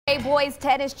Boys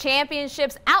Tennis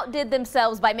Championships outdid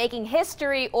themselves by making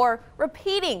history, or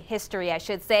repeating history, I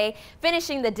should say,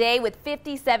 finishing the day with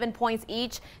 57 points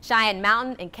each. Cheyenne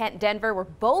Mountain and Kent Denver were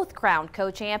both crowned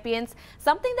co-champions,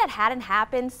 something that hadn't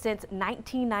happened since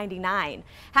 1999.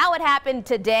 How it happened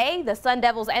today: the Sun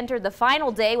Devils entered the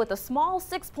final day with a small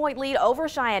 6-point lead over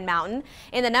Cheyenne Mountain.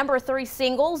 In the number 3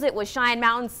 singles, it was Cheyenne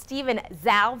Mountain's Steven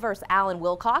Zhao versus Alan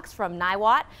Wilcox from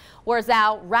Niwot, where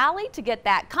Zhao rallied to get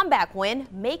that comeback win,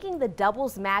 making the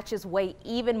doubles matches weigh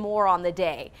even more on the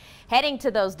day. Heading to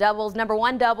those doubles, number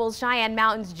 1 doubles, Cheyenne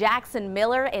Mountain's Jackson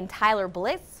Miller and Tyler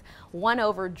Bliss won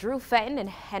over Drew Fenton and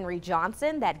Henry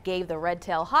Johnson. That gave the Red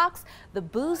Tail Hawks the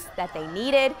boost that they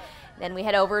needed. Then we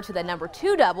head over to the number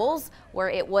 2 doubles, where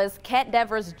it was Kent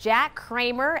Denver's Jack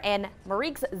Kramer and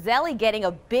Marique Zelli getting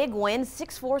a big win,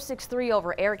 6-4, 6-3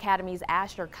 over Air Academy's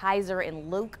Asher Kaiser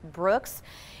and Luke Brooks.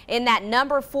 In that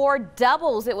number 4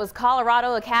 doubles, it was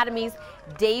Colorado Academy's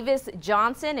Davis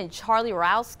Johnson and Charlie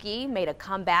Rowski made a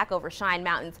comeback over Cheyenne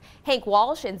Mountain's Hank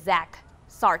Walsh and Zach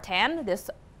Sartan. This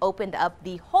opened up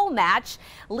the whole match,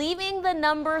 leaving the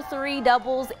number 3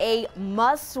 doubles a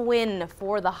must-win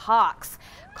for the Hawks.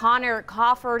 Connor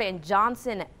Crawford and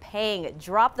Johnson Pang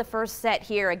dropped the first set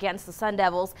here against the Sun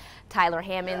Devils, Tyler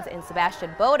Hammonds and Sebastian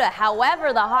Boda.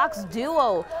 However, the Hawks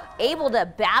duo able to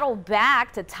battle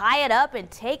back to tie it up and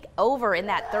take over in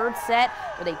that 3rd set,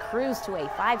 where they cruised to a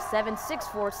 5-7,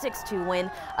 6-4, 6-2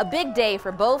 win. A big day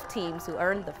for both teams, who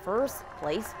earned the first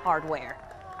place hardware.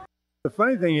 The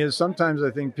funny thing is, sometimes I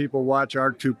think people watch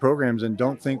our 2 programs and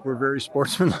don't think we're very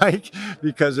sportsmanlike,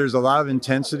 because there's a lot of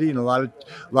intensity and a lot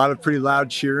of pretty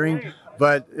loud cheering.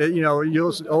 But you know,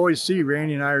 you'll always see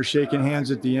Randy and I are shaking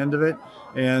hands at the end of it,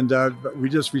 and we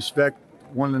just respect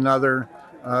one another,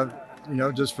 you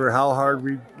know, just for how hard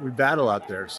we battle out there.